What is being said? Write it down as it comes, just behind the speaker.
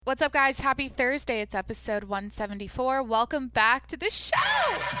What's up, guys? Happy Thursday. It's episode 174. Welcome back to the show.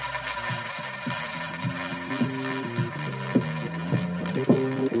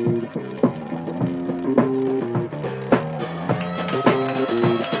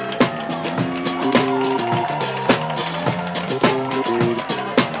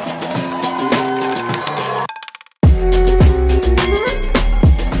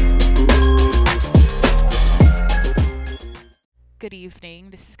 Good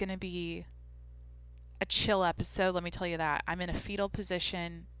evening. This is going to be a chill episode, let me tell you that. I'm in a fetal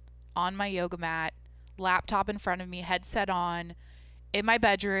position on my yoga mat, laptop in front of me, headset on, in my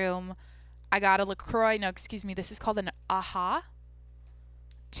bedroom. I got a LaCroix. No, excuse me. This is called an AHA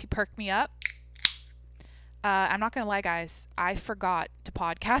to perk me up. I'm not going to lie, guys. I forgot to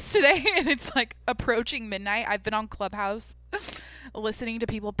podcast today, and it's like approaching midnight. I've been on Clubhouse listening to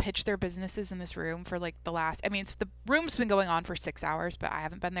people pitch their businesses in this room for like the room's been going on for 6 hours, but I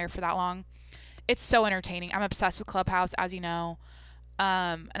haven't been there for that long. It's so entertaining. I'm obsessed with Clubhouse, as you know.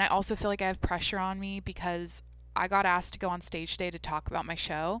 And I also feel like I have pressure on me because I got asked to go on stage today to talk about my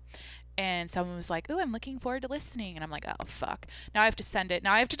show. And someone was like, "Ooh, I'm looking forward to listening." And I'm like, "Oh, fuck. Now I have to send it.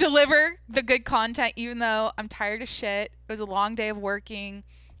 Now I have to deliver the good content, even though I'm tired as shit. It was a long day of working."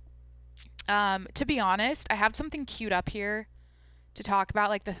 To be honest, I have something queued up here to talk about.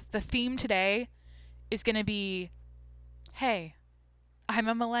 Like the theme today is going to be, hey, I'm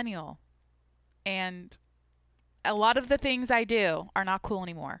a millennial. And a lot of the things I do are not cool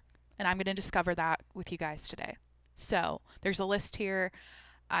anymore. And I'm going to discover that with you guys today. So there's a list here.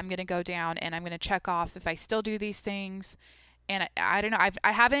 I'm going to go down and I'm going to check off if I still do these things. And I don't know.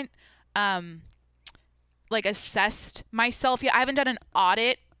 I haven't assessed myself yet. I haven't done an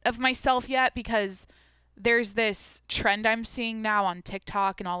audit of myself yet because there's this trend I'm seeing now on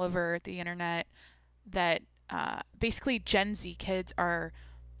TikTok and all over the internet that basically Gen Z kids are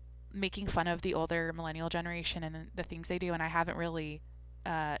making fun of the older millennial generation and the things they do. And I haven't really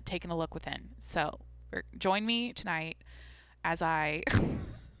taken a look within. So join me tonight as I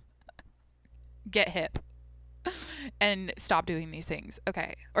get hip and stop doing these things.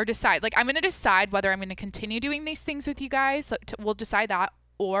 Okay. Or decide. I'm going to decide whether I'm going to continue doing these things with you guys. We'll decide that.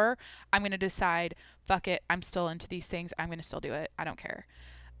 Or I'm going to decide, fuck it, I'm still into these things. I'm going to still do it. I don't care.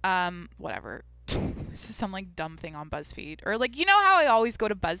 Whatever. This is some dumb thing on BuzzFeed. Or you know how I always go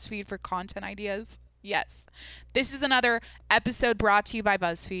to BuzzFeed for content ideas? Yes. This is another episode brought to you by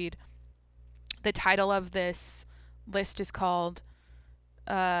BuzzFeed. The title of this list is called,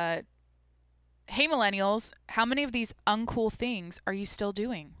 Hey Millennials, how many of these uncool things are you still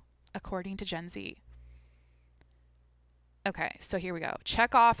doing, according to Gen Z? Okay, so here we go.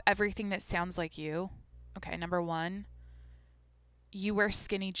 Check off everything that sounds like you. Okay, number 1, you wear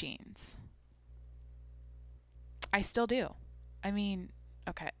skinny jeans. I still do. I mean,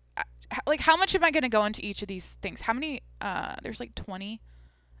 okay. How much am I going to go into each of these things? How many? There's 20.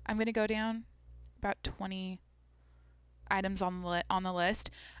 I'm going to go down about 20 items on the list.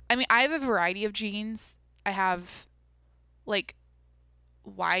 I mean, I have a variety of jeans. I have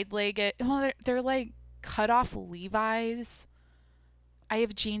wide-legged. Well, they're cut off Levi's. I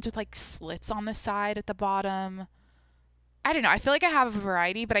have jeans with slits on the side at the bottom. I don't know. I feel like I have a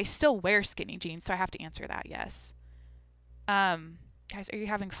variety, but I still wear skinny jeans, so I have to answer that yes. Guys, are you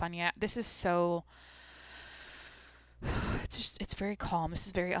having fun yet? This is so it's very calm. This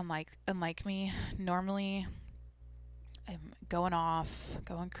is very unlike me. Normally I'm going off,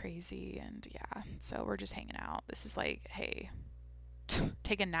 going crazy, and yeah. So we're just hanging out. This is hey,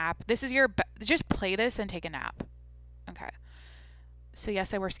 take a nap. This is just play this and take a nap. Okay. So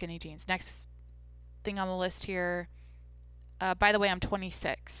yes, I wear skinny jeans. Next thing on the list here. By the way, I'm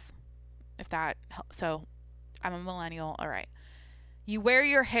 26. If that helps. So I'm a millennial. All right. You wear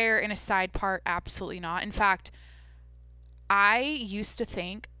your hair in a side part? Absolutely not. In fact, I used to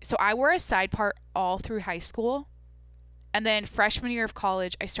think, so I wore a side part all through high school. And then freshman year of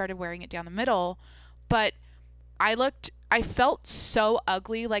college, I started wearing it down the middle. But I felt so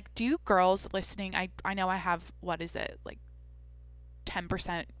ugly. Do you girls listening? I know I have, what is it?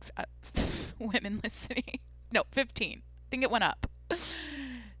 10% women listening. No, 15. I think it went up.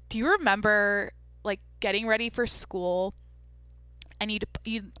 Do you remember getting ready for school and you'd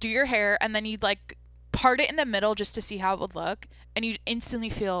do your hair and then you'd part it in the middle just to see how it would look, and you'd instantly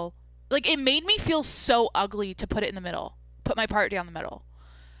feel it made me feel so ugly to put it in the middle, put my part down the middle.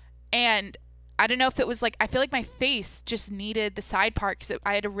 And I don't know if it was I feel like my face just needed the side part because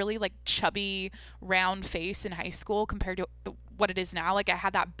I had a really chubby round face in high school compared to what it is now. I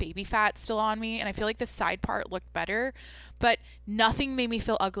had that baby fat still on me, and I feel like the side part looked better, but nothing made me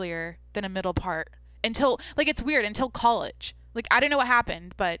feel uglier than a middle part until it's weird, until college. Like, I don't know what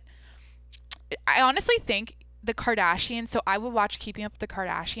happened, but I honestly think the Kardashians, so I would watch Keeping Up with the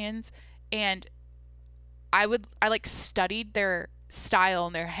Kardashians, and I like studied their style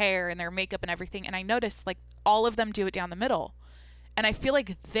and their hair and their makeup and everything, and I noticed like all of them do it down the middle. And I feel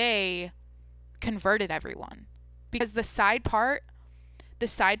like they converted everyone because the side part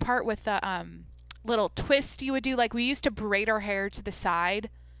with the little twist you would do, like we used to braid our hair to the side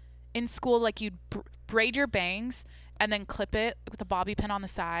in school, like you'd braid your bangs and then clip it with a bobby pin on the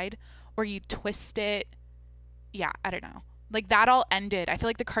side, or you twist it. Yeah, I don't know. Like that all ended. I feel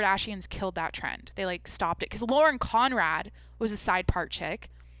like the Kardashians killed that trend. They like stopped it because Lauren Conrad was a side part chick,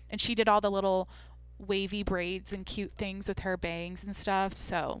 and she did all the little wavy braids and cute things with her bangs and stuff.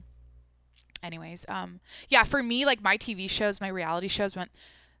 So, anyways, yeah, for me, like my TV shows, my reality shows went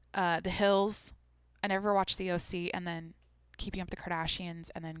The Hills. I never watched The OC, and then Keeping Up with the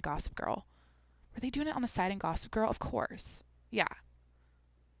Kardashians, and then Gossip Girl. Were they doing it on the side in Gossip Girl? Of course. Yeah.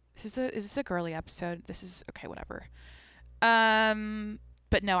 Is this a girly episode? This is okay, whatever.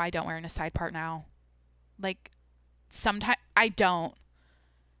 But no, I don't wear in a side part now. Like sometimes I don't.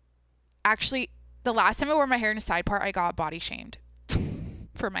 Actually, the last time I wore my hair in a side part, I got body shamed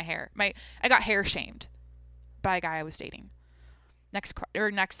for my hair. I got hair shamed by a guy I was dating. Next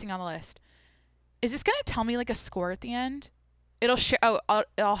thing on the list. Is this gonna tell me like a score at the end? It'll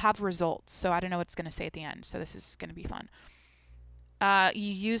I'll have results, so I don't know what it's gonna say at the end. So this is gonna be fun.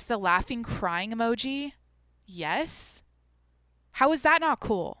 You use the laughing crying emoji. Yes. How is that not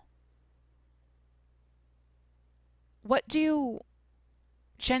cool? What do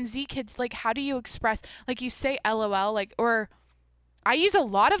Gen Z kids like? How do you express, like you say LOL, like, or I use a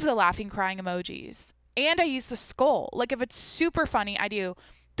lot of the laughing crying emojis, and I use the skull. Like if it's super funny, I do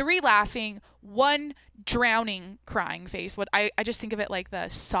 3 laughing, 1 drowning crying face. What I just think of it like the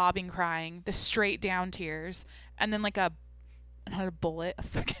sobbing crying, the straight down tears, and then like not a bullet,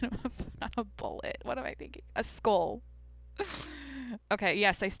 not a bullet. What am I thinking? A skull. Okay,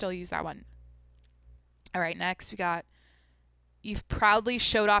 yes, I still use that one. All right, next we got, you've proudly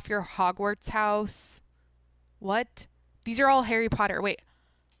showed off your Hogwarts house. What? These are all Harry Potter. Wait,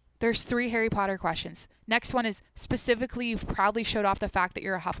 there's 3 Harry Potter questions. Next one is, specifically, you've proudly showed off the fact that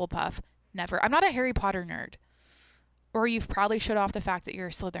you're a Hufflepuff. Never. I'm not a Harry Potter nerd. Or you've proudly showed off the fact that you're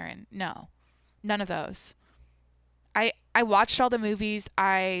a Slytherin. No, none of those. I watched all the movies.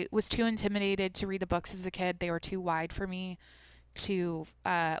 I was too intimidated to read the books as a kid. They were too wide for me to,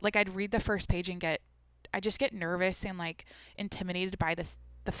 like I'd read the first page and I just get nervous and like intimidated by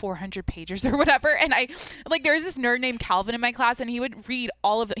the 400 pages or whatever. And there's this nerd named Calvin in my class, and he would read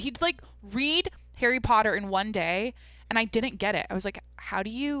all of it. He'd like read Harry Potter in one day, and I didn't get it. I was like, how do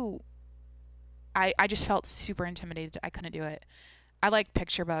you, I just felt super intimidated. I couldn't do it. I like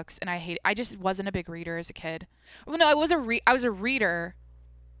picture books, and I just wasn't a big reader as a kid. Well, no, I was a reader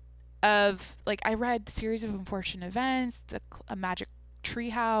of, like, I read Series of Unfortunate Events, A Magic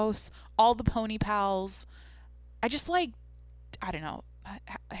Treehouse, all the Pony Pals. I just like, I don't know,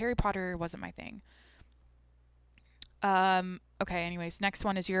 Harry Potter wasn't my thing. Okay, anyways, next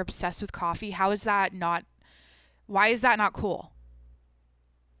one is, you're obsessed with coffee. Why is that not cool?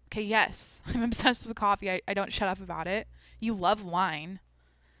 Okay, yes, I'm obsessed with coffee. I don't shut up about it. You love wine.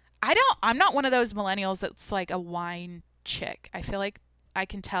 I'm not one of those millennials that's like a wine chick. I feel like I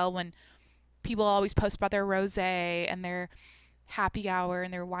can tell when people always post about their rosé and their happy hour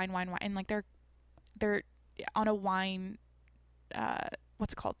and their wine, and like they're on a wine,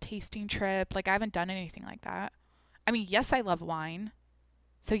 what's it called, tasting trip. Like I haven't done anything like that. I mean, yes, I love wine.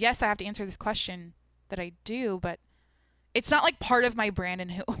 So yes, I have to answer this question that I do, but it's not like part of my brand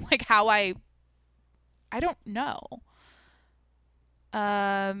and like how I don't know.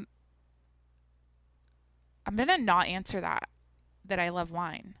 I'm gonna not answer that I love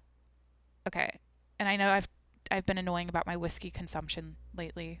wine. Okay. And I know I've been annoying about my whiskey consumption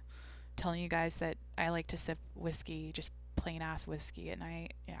lately, telling you guys that I like to sip whiskey, just plain ass whiskey at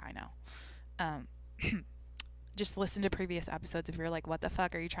night. Yeah, I know. Just listen to previous episodes if you're like, what the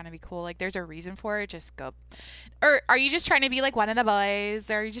fuck, are you trying to be cool? Like, there's a reason for it. Just go. Or are you just trying to be like one of the boys?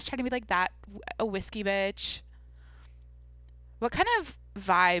 Or are you just trying to be like that, a whiskey bitch? What kind of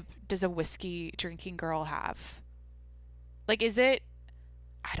vibe does a whiskey drinking girl have? Like, is it,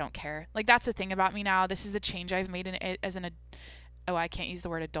 I don't care. Like, that's the thing about me now. This is the change I've made in it as I can't use the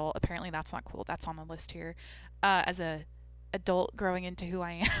word adult. Apparently that's not cool. That's on the list here. As a adult growing into who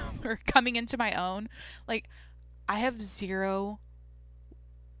I am or coming into my own. Like, I have zero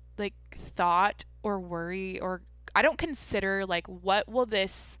like thought or worry, or I don't consider like, what will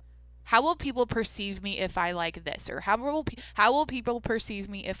this How will people perceive me if I like this? Or how will people perceive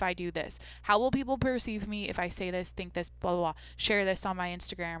me if I do this? How will people perceive me if I say this, think this, blah, blah, blah, share this on my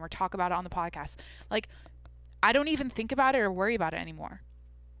Instagram or talk about it on the podcast? Like, I don't even think about it or worry about it anymore.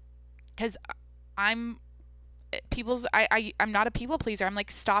 Because I'm I'm not a people pleaser. I'm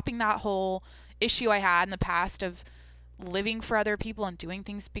like stopping that whole issue I had in the past of living for other people and doing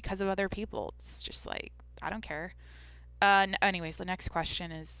things because of other people. It's just like, I don't care. Anyways, the next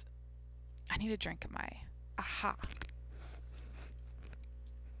question is, I need a drink of my aha.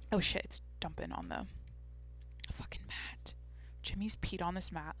 Oh shit, it's dumping on the fucking mat. Jimmy's peed on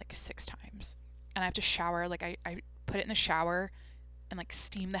this mat like 6 times. And I have to shower. Like I put it in the shower and like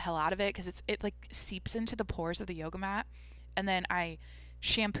steam the hell out of it because it like seeps into the pores of the yoga mat. And then I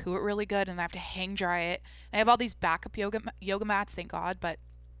shampoo it really good and I have to hang dry it. And I have all these backup yoga mats, thank God, but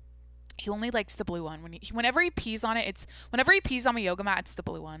he only likes the blue one. Whenever he pees on it, whenever he pees on my yoga mat, it's the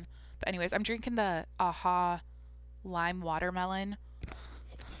blue one. But anyways, I'm drinking the Aha Lime Watermelon.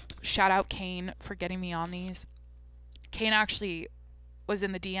 Shout out Kane for getting me on these. Kane actually was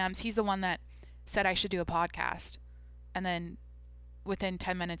in the DMs. He's the one that said I should do a podcast. And then within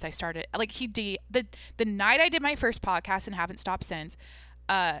 10 minutes I started. Like the night I did my first podcast and haven't stopped since.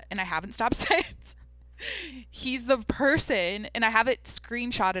 And I haven't stopped since. He's the person, and I have it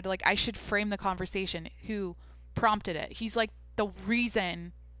screenshotted, like I should frame the conversation, who prompted it. He's like the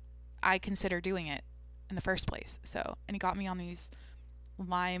reason I consider doing it in the first place. So, and he got me on these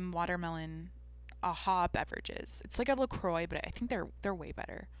lime watermelon Aha beverages. It's like a LaCroix, but I think they're way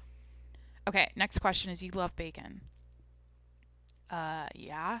better. Okay, next question is, you love bacon?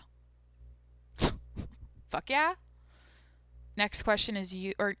 Yeah. Fuck yeah. Next question is,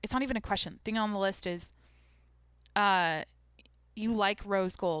 or it's not even a question. Thing on the list is, you like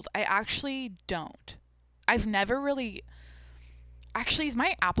rose gold. I actually don't. I've never really. Actually, is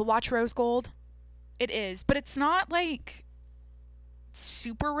my Apple Watch rose gold? It is, but it's not like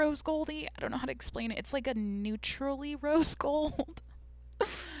super rose goldy. I don't know how to explain it. It's like a neutrally rose gold. But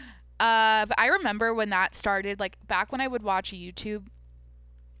I remember when that started, like back when I would watch YouTube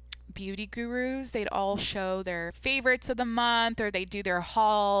beauty gurus, they'd all show their favorites of the month, or they'd do their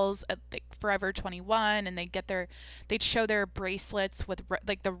hauls at like Forever 21, and they'd show their bracelets with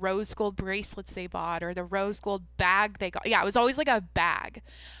like the rose gold bracelets they bought, or the rose gold bag they got. Yeah, it was always like a bag.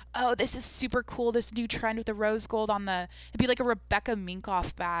 Oh, this is super cool, this new trend with the rose gold it'd be like a Rebecca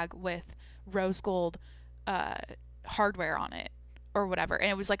Minkoff bag with rose gold hardware on it or whatever,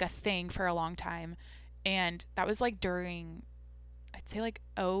 and it was like a thing for a long time. And that was like during, I'd say like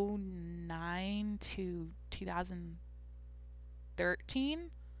 2009 to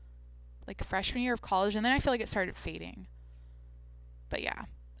 2013, like freshman year of college, and then I feel like it started fading. But yeah,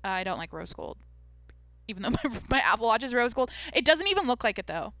 I don't like rose gold, even though my Apple Watch is rose gold. It doesn't even look like it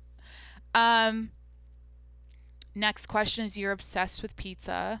though. Next question is, you're obsessed with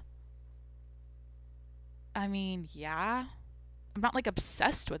pizza? I mean, yeah. I'm not like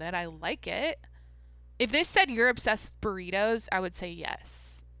obsessed with it. I like it. If this said you're obsessed with burritos, I would say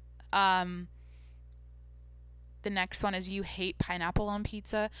yes. The next one is, you hate pineapple on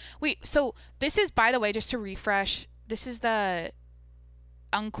pizza. Wait, so this is, by the way, just to refresh, this is the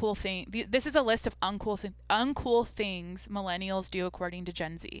uncool thing. This is a list of uncool things millennials do according to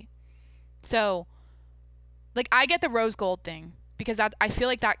Gen Z. So, like, I get the rose gold thing because I feel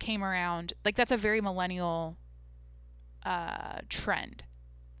like that came around. Like, that's a very millennial trend.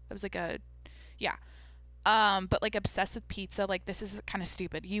 It was like yeah. But like obsessed with pizza, like this is kind of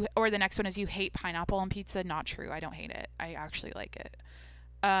stupid. Or the next one is, you hate pineapple on pizza. Not true. I don't hate it. I actually like it.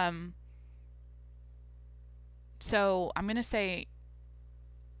 So I'm gonna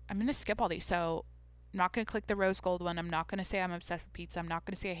skip all these. So I'm not gonna click the rose gold one. I'm not gonna say I'm obsessed with pizza. I'm not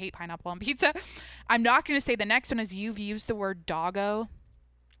gonna say I hate pineapple on pizza. I'm not gonna say the next one is, you've used the word doggo.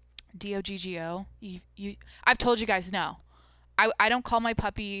 DOGGO. I've told you guys no. I don't call my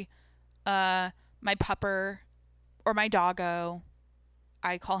puppy my pupper or my doggo.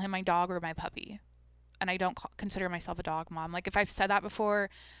 I call him my dog or my puppy. And I don't consider myself a dog mom. Like, if I've said that before,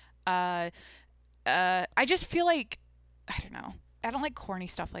 I just feel like, I don't know. I don't like corny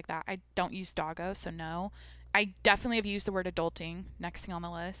stuff like that. I don't use doggo, so no. I definitely have used the word adulting. Next thing on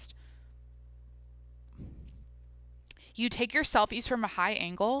the list. You take your selfies from a high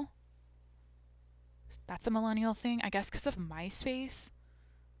angle. That's a millennial thing, I guess, because of MySpace.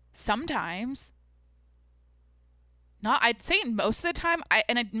 Sometimes. Not, I'd say most of the time,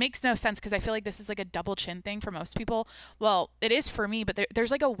 and it makes no sense because I feel like this is like a double chin thing for most people. Well, it is for me, but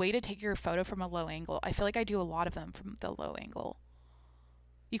there's like a way to take your photo from a low angle. I feel like I do a lot of them from the low angle.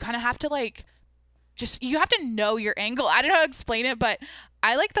 You kind of have to like Just, you have to know your angle. I don't know how to explain it, but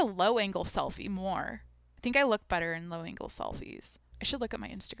I like the low angle selfie more. I think I look better in low angle selfies. I should look at my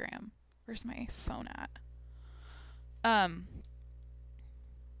Instagram. Where's my phone at?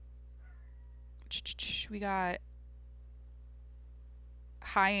 We got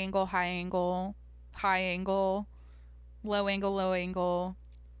high angle, high angle, high angle, low angle,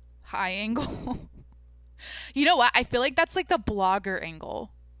 high angle. You know what? I feel like that's like the blogger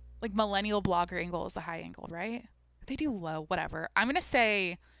angle. Like millennial blogger angle is the high angle, right? They do low, whatever. I'm going to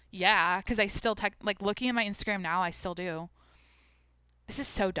say yeah, because I still like looking at my Instagram now, I still do. This is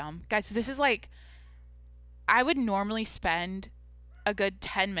so dumb. Guys, this is like, I would normally spend a good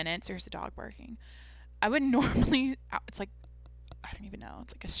 10 minutes. There's a dog barking. I would normally, it's like, I don't even know.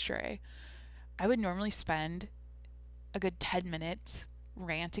 It's like a stray. I would normally spend a good 10 minutes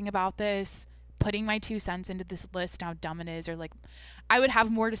ranting about this, putting my 2 cents into this list and how dumb it is, or like, I would have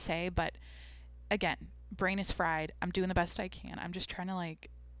more to say, but again, brain is fried. I'm doing the best I can. I'm just trying to like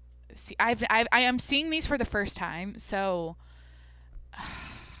see. I am seeing these for the first time, so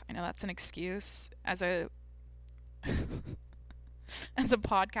I know that's an excuse as a as a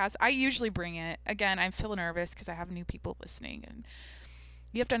podcast. I usually bring it. Again, I feel nervous because I have new people listening, and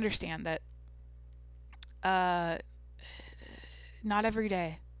you have to understand that not every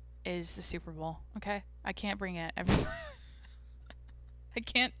day is the Super Bowl, okay? I can't bring it every I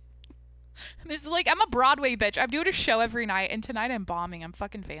can't. This is like, I'm a Broadway bitch. I'm doing a show every night, and tonight I'm bombing. I'm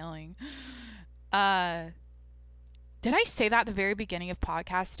fucking failing. Did I say that at the very beginning of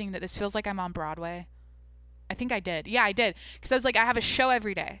podcasting, that this feels like I'm on Broadway? I think I did. Yeah, I did. Because I was like, I have a show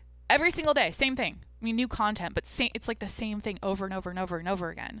every day. Every single day. Same thing. I mean, new content, but it's like the same thing over and over and over and over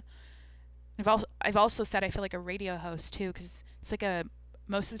again. I've also said I feel like a radio host, too, because it's like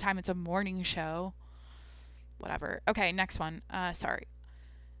most of the time it's a morning show. Whatever. Okay, next one. Sorry.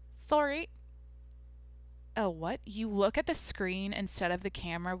 Oh, what? You look at the screen instead of the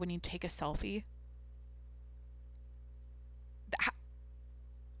camera when you take a selfie?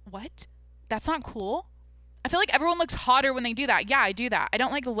 What? That's not cool? I feel like everyone looks hotter when they do that. Yeah, I do that. I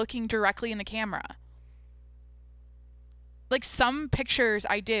don't like looking directly in the camera. Like some pictures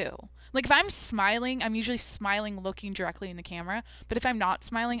I do. Like if I'm smiling, I'm usually smiling looking directly in the camera. But if I'm not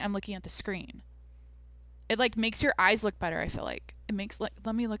smiling, I'm looking at the screen. It like makes your eyes look better, I feel like. It makes like,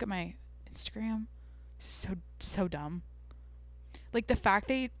 let me look at my Instagram. This is so dumb. Like the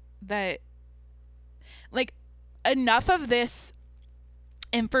fact that like enough of this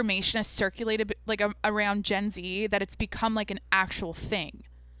information has circulated like around Gen Z that it's become like an actual thing.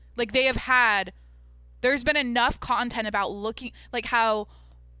 Like there's been enough content about looking, like how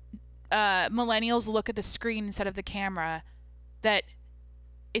millennials look at the screen instead of the camera, that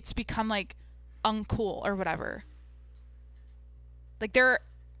it's become like uncool or whatever. Like they're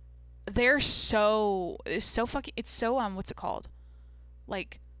so fucking, it's so what's it called?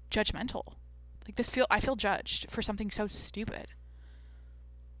 Like judgmental. Like I feel judged for something so stupid.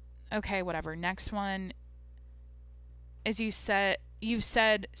 Okay, whatever. Next one is you've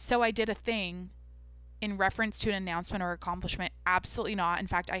said, so I did a thing in reference to an announcement or accomplishment. Absolutely not. In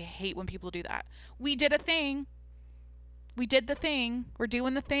fact, I hate when people do that. We did a thing. We did the thing. We're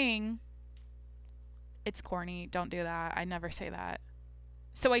doing the thing. It's corny. Don't do that. I never say that.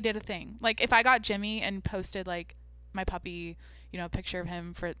 So I did a thing. Like if I got Jimmy and posted like my puppy, you know, a picture of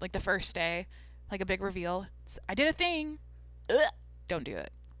him for like the first day, like a big reveal. I did a thing. Ugh. Don't do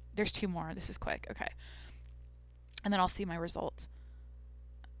it. There's 2 more. This is quick. Okay. And then I'll see my results.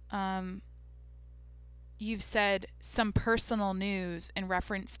 You've said some personal news in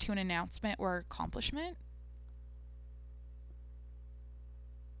reference to an announcement or accomplishment.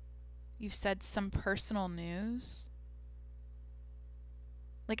 You've said some personal news.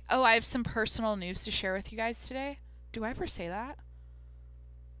 Like, oh, I have some personal news to share with you guys today. Do I ever say that?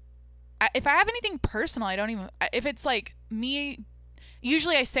 If I have anything personal, I don't even, if it's like me,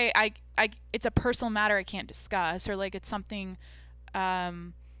 usually I say it's a personal matter I can't discuss, or like it's something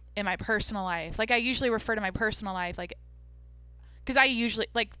in my personal life. Like I usually refer to my personal life, like, because I usually,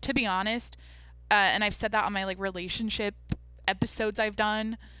 like, to be honest, and I've said that on my like relationship episodes I've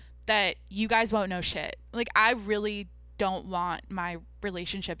done, that you guys won't know shit. Like I really don't want my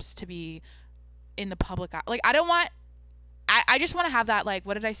relationships to be in the public eye. Like I don't want, I just want to have that, like,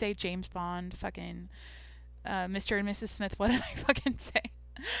 what did I say? James Bond, fucking Mr. and Mrs. Smith. What did I fucking say?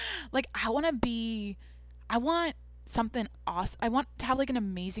 Like I want something awesome. I want to have like an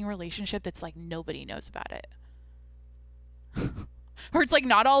amazing relationship that's like nobody knows about it. Or it's like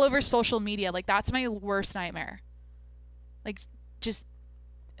not all over social media. Like that's my worst nightmare. Like just,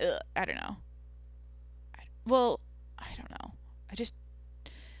 I don't know. I don't know.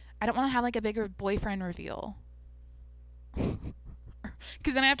 I don't want to have like a bigger boyfriend reveal.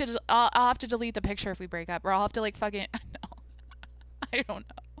 Because then I'll have to delete the picture if we break up, or I'll have to like fucking no, I don't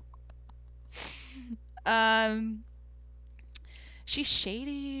know. She's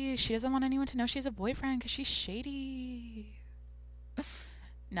shady. She doesn't want anyone to know she has a boyfriend because she's shady.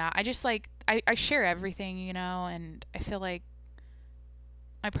 Nah, I just like I share everything, you know, and I feel like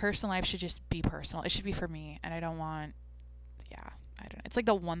my personal life should just be personal. It should be for me, and I don't want. Yeah, I don't know. It's like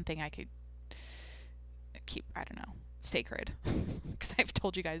the one thing I could keep. I don't know, sacred, because I've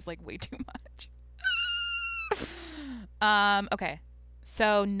told you guys like way too much. Okay.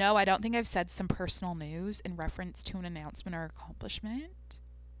 So, no, I don't think I've said some personal news in reference to an announcement or accomplishment.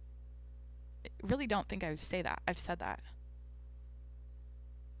 I really don't think I've said that.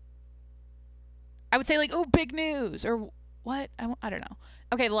 I would say like, oh, big news or what? I don't know.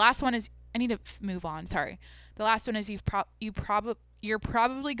 Okay, the last one is I need to move on. Sorry. The last one is you're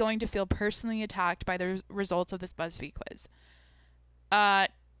probably going to feel personally attacked by the results of this BuzzFeed quiz.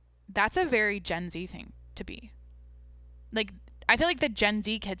 That's a very Gen Z thing to be. Like, I feel like the Gen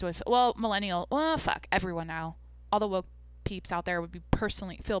Z kids would, millennial, fuck, everyone now. All the woke peeps out there would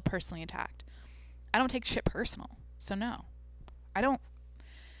feel personally attacked. I don't take shit personal. So no. I'm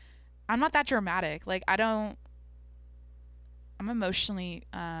not that dramatic. Like, I'm emotionally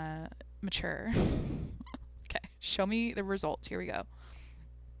mature. Okay, show me the results. Here we go.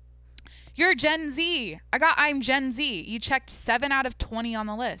 You're Gen Z. I'm Gen Z. You checked 7 out of 20 on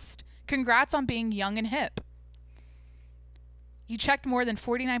the list. Congrats on being young and hip. You checked more than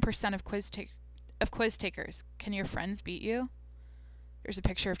 49% of quiz takers. Can your friends beat you? There's a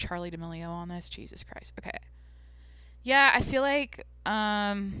picture of Charlie D'Amelio on this. Jesus Christ. Okay. Yeah, I feel like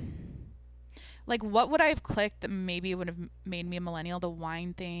what would I have clicked that maybe would have made me a millennial? The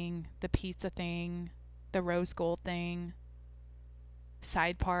wine thing, the pizza thing, the rose gold thing,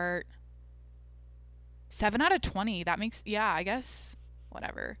 side part. 7 out of 20. That makes, yeah, I guess,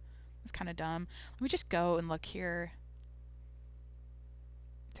 whatever. It's kind of dumb. Let me just go and look here.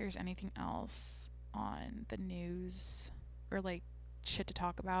 If there's anything else on the news or like shit to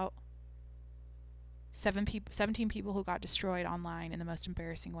talk about. 17 people who got destroyed online in the most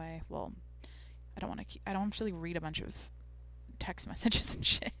embarrassing way. Well, I don't actually read a bunch of text messages and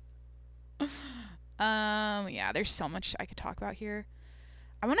shit. Yeah, there's so much I could talk about here.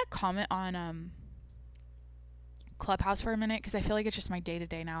 I want to comment on Clubhouse for a minute because I feel like it's just my day to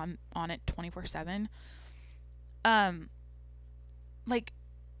day now. I'm on it 24/7. Like,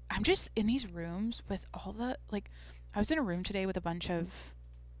 I'm just in these rooms with all the, like, I was in a room today with a bunch of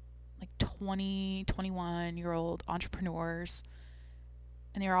like 20, 21-year-old entrepreneurs,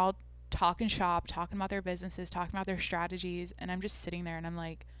 and they're all talking shop, talking about their businesses, talking about their strategies, and I'm just sitting there and I'm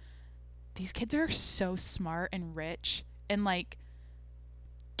like, these kids are so smart and rich and like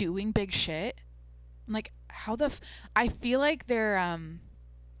doing big shit. I'm like, how I feel like they're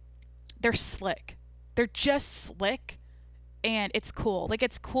slick. They're just slick. And it's cool. Like,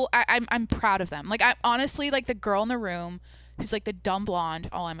 it's cool. I'm proud of them. Like, I honestly, like, the girl in the room who's like the dumb blonde.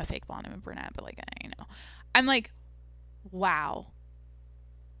 Oh, I'm a fake blonde. I'm a brunette, but like, I know. I'm like, wow.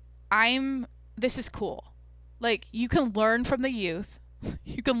 This is cool. Like, you can learn from the youth.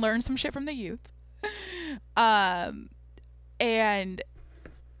 You can learn some shit from the youth. And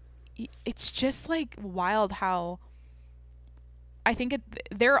it's just like wild how I think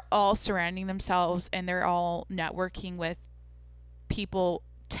they're all surrounding themselves and they're all networking with people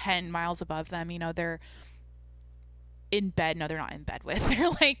 10 miles above them. You know, they're in bed. No, they're not in bed with. They're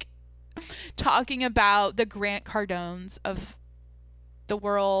like talking about the Grant Cardones of the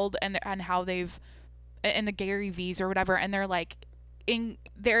world and how they've, and the Gary V's or whatever, and they're like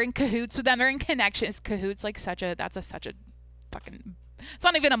they're in cahoots with them. They're in connections. Cahoots, like, such a fucking, it's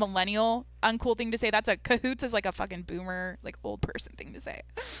not even a millennial uncool thing to say. That's cahoots is like a fucking boomer, like, old person thing to say.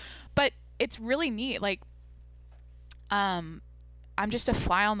 But it's really neat. Like, I'm just a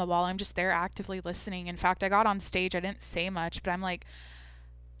fly on the wall. I'm just there actively listening. In fact, I got on stage. I didn't say much, but I'm like,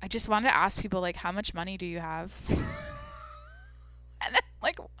 I just wanted to ask people, like, how much money do you have? And then,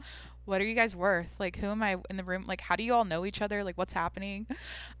 like, what are you guys worth? Like, who am I in the room? Like, how do you all know each other? Like, what's happening?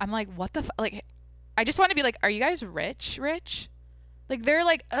 I'm like, what the like, I just want to be like, are you guys rich? Like, they're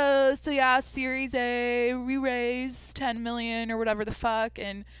like, oh, so yeah, Series A, we raised 10 million or whatever the fuck.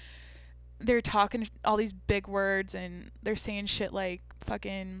 And they're talking all these big words and they're saying shit like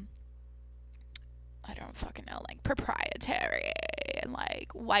fucking, I don't fucking know, like proprietary and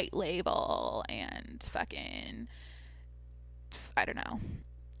like white label and fucking, I don't know.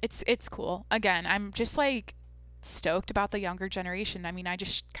 It's cool. Again, I'm just like stoked about the younger generation. I mean, I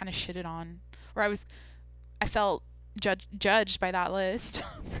just kind of shitted on, or I felt judged by that list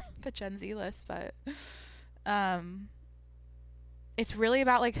the Gen Z list, but um it's really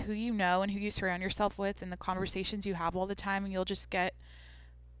about like who you know and who you surround yourself with and the conversations you have all the time, and you'll just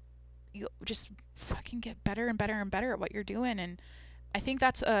fucking get better and better and better at what you're doing. And I think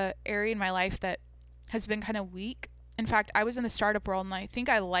that's a area in my life that has been kind of weak. In fact, I was in the startup world, and I think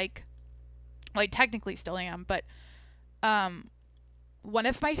I technically still am, but um one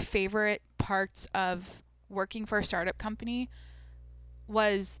of my favorite parts of working for a startup company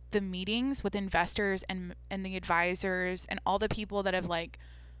was the meetings with investors and the advisors and all the people that have like,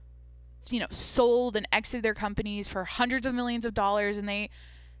 sold and exited their companies for hundreds of millions of dollars, and they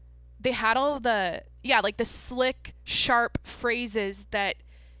had all of the like the slick sharp phrases that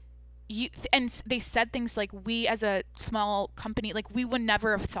and they said things like, we as a small company, like, we would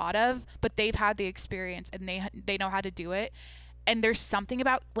never have thought of, but they've had the experience and they know how to do it. And there's something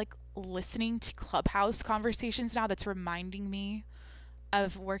about like listening to Clubhouse conversations now that's reminding me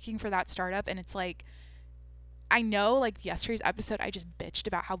of working for that startup. And it's like, I know, like, yesterday's episode I just bitched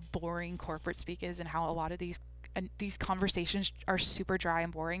about how boring corporate speak is and how a lot of these conversations are super dry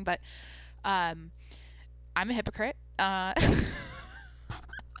and boring, but I'm a hypocrite.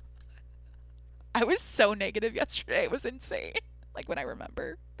 I was so negative yesterday. It was insane. Like, when I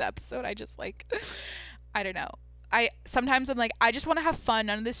remember the episode, I just like, I don't know. Sometimes I'm like, I just want to have fun.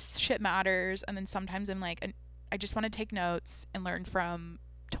 None of this shit matters. And then sometimes I'm like, I just want to take notes and learn from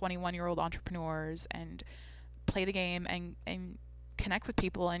 21-year-old entrepreneurs and play the game and connect with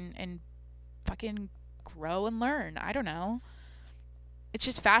people and fucking grow and learn. I don't know. It's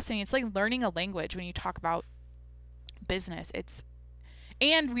just fascinating. It's like learning a language when you talk about business.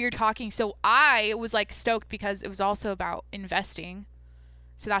 And we were talking, so I was like stoked because it was also about investing.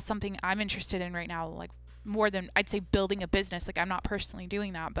 So that's something I'm interested in right now, like more than I'd say building a business. Like, I'm not personally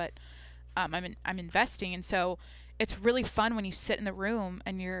doing that, but I'm investing. And so it's really fun when you sit in the room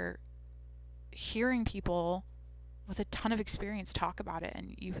and you're hearing people with a ton of experience talk about it.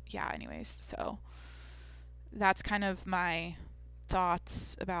 And anyways, so that's kind of my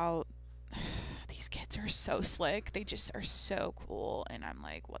thoughts about these kids are so slick. They just are so cool. And I'm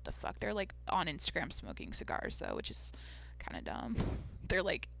like, what the fuck? They're like on Instagram smoking cigars though, which is kind of dumb. They're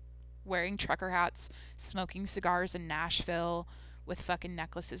like wearing trucker hats, smoking cigars in Nashville with fucking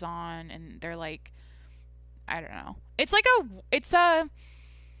necklaces on. And they're like, I don't know. It's a,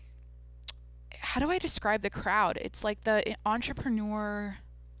 how do I describe the crowd? It's like the entrepreneur,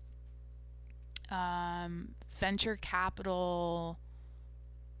 venture capital,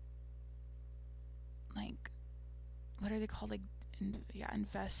 like, what are they called? Like,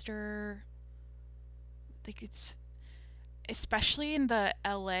 investor. Like, it's especially in the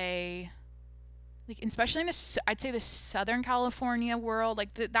LA, like, especially in I'd say the Southern California world.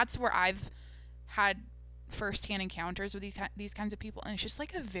 Like, that's where I've had firsthand encounters with these kinds of people, and it's just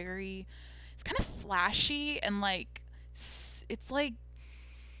like it's kind of flashy and like it's like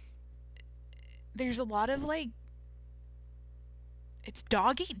there's a lot of like, it's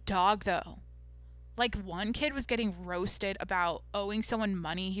dog eat dog though. Like, one kid was getting roasted about owing someone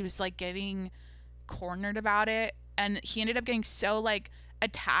money. He was like getting cornered about it, and he ended up getting so like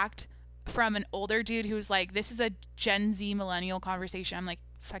attacked from an older dude who was like, this is a Gen Z millennial conversation. I'm like,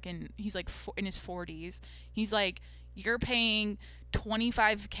 fucking, he's like in his 40s. He's like, you're paying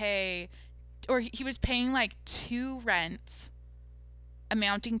 $25K, or he was paying like 2 rents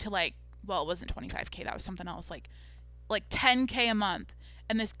amounting to like, well, it wasn't $25K, that was something else, like $10K a month.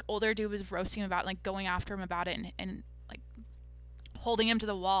 And this older dude was roasting him about, like, going after him about it and like holding him to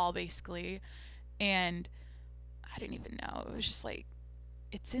the wall basically. And I didn't even know. It was just like,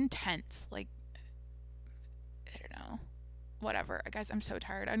 it's intense. Like, I don't know. Whatever. Guys, I'm so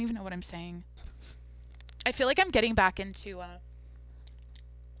tired. I don't even know what I'm saying. I feel like I'm getting back into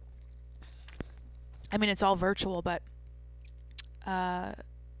I mean, it's all virtual, but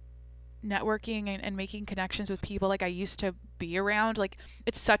networking and making connections with people like I used to be around. Like,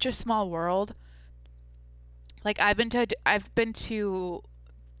 it's such a small world. Like, I've been to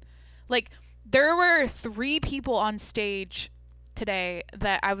like, there were 3 people on stage today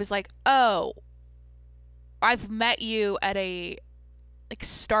that I was like, oh, I've met you at a like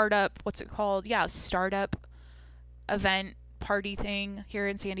startup, what's it called? Yeah, startup event party thing here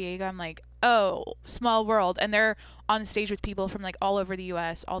in San Diego. I'm like, oh, small world. And they're on stage with people from like all over the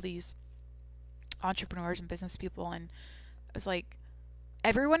US, all these entrepreneurs and business people. And I was like,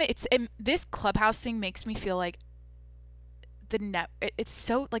 everyone, this Clubhouse thing makes me feel like it's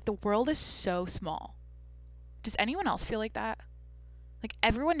so, like, the world is so small. Does anyone else feel like that? Like,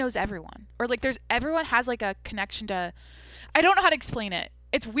 everyone knows everyone, or like everyone has like a connection to, I don't know how to explain it.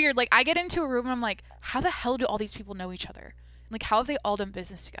 It's weird. Like, I get into a room and I'm like, how the hell do all these people know each other? Like, how have they all done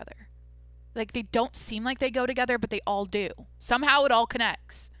business together? Like, they don't seem like they go together, but they all do. Somehow it all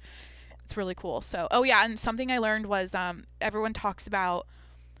connects. It's really cool. So, oh yeah, and something I learned was everyone talks about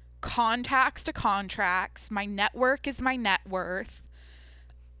contacts to contracts. My network is my net worth.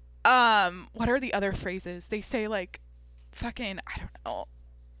 What are the other phrases? They say like fucking, I don't know.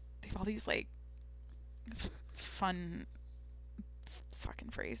 They have all these like fun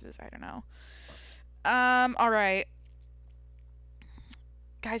fucking phrases. I don't know. All right.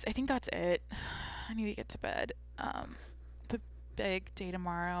 Guys, I think that's it. I need to get to bed. The big day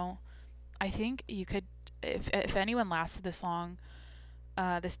tomorrow. I think you could, if anyone lasted this long,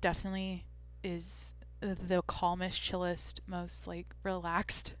 this definitely is the calmest, chillest, most like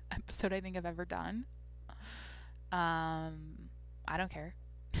relaxed episode I think I've ever done. I don't care.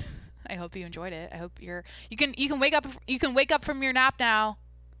 I hope you enjoyed it. I hope you can wake up from your nap now.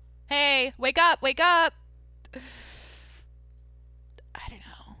 Hey, wake up. I don't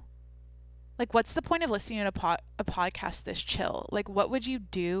know. Like, what's the point of listening to a podcast this chill? Like, what would you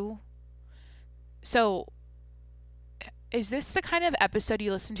do? So, is this the kind of episode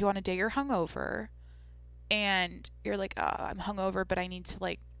you listen to on a day you're hungover and you're like, oh, I'm hungover, but I need to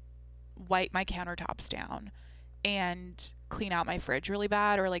like wipe my countertops down and clean out my fridge really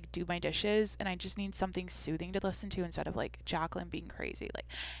bad or like do my dishes, and I just need something soothing to listen to instead of like Jacqueline being crazy, like,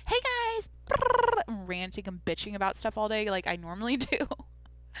 hey guys, I'm ranting and bitching about stuff all day like I normally do.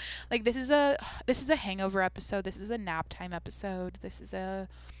 Like, this is a hangover episode. This is a nap time episode. This is a,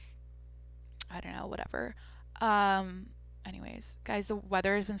 I don't know, whatever. Anyways, guys, the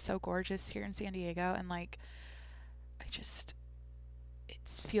weather has been so gorgeous here in San Diego, and like, it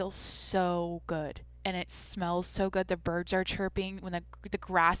feels so good, and it smells so good. The birds are chirping when the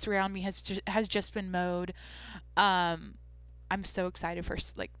grass around me has just been mowed. I'm so excited for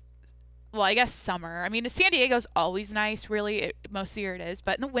like, well, I guess summer. I mean, San Diego's always nice, really. Most of the year it is,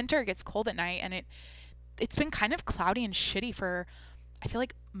 but in the winter it gets cold at night, and it's been kind of cloudy and shitty for, I feel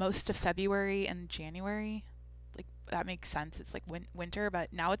like, most of February and January. Like, that makes sense. It's like winter,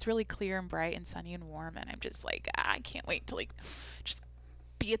 but now it's really clear and bright and sunny and warm, and I'm just like, I can't wait to like just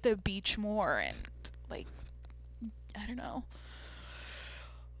be at the beach more and like, I don't know.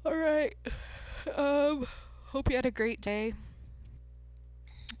 All right. Hope you had a great day.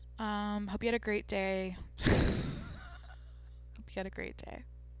 Hope you had a great day. Hope you had a great day.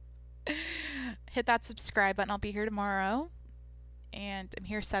 Hit that subscribe button. I'll be here tomorrow. And I'm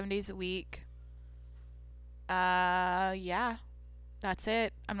here 7 days a week. Yeah. That's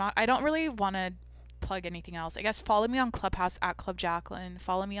it. I don't really want to plug anything else. I guess follow me on Clubhouse at Club Jacqueline.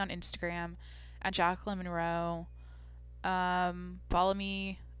 Follow me on Instagram at Jacqueline Monroe. Follow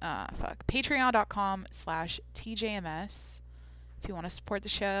me, patreon.com/TJMS. If you want to support the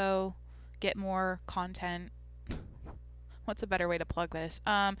show, get more content. What's a better way to plug this?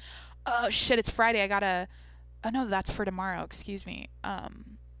 Oh shit, it's Friday. Oh no, that's for tomorrow. Excuse me.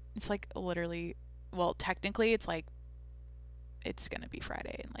 It's like literally, well, technically it's like, it's gonna be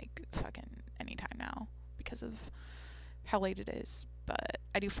Friday and like fucking anytime now because of how late it is. But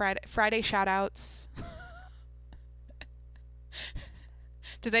I do Friday shout outs.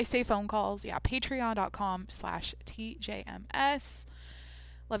 Did I say phone calls? Yeah, patreon.com/TJMS.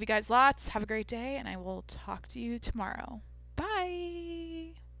 Love you guys lots. Have a great day, and I will talk to you tomorrow.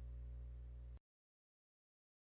 Bye.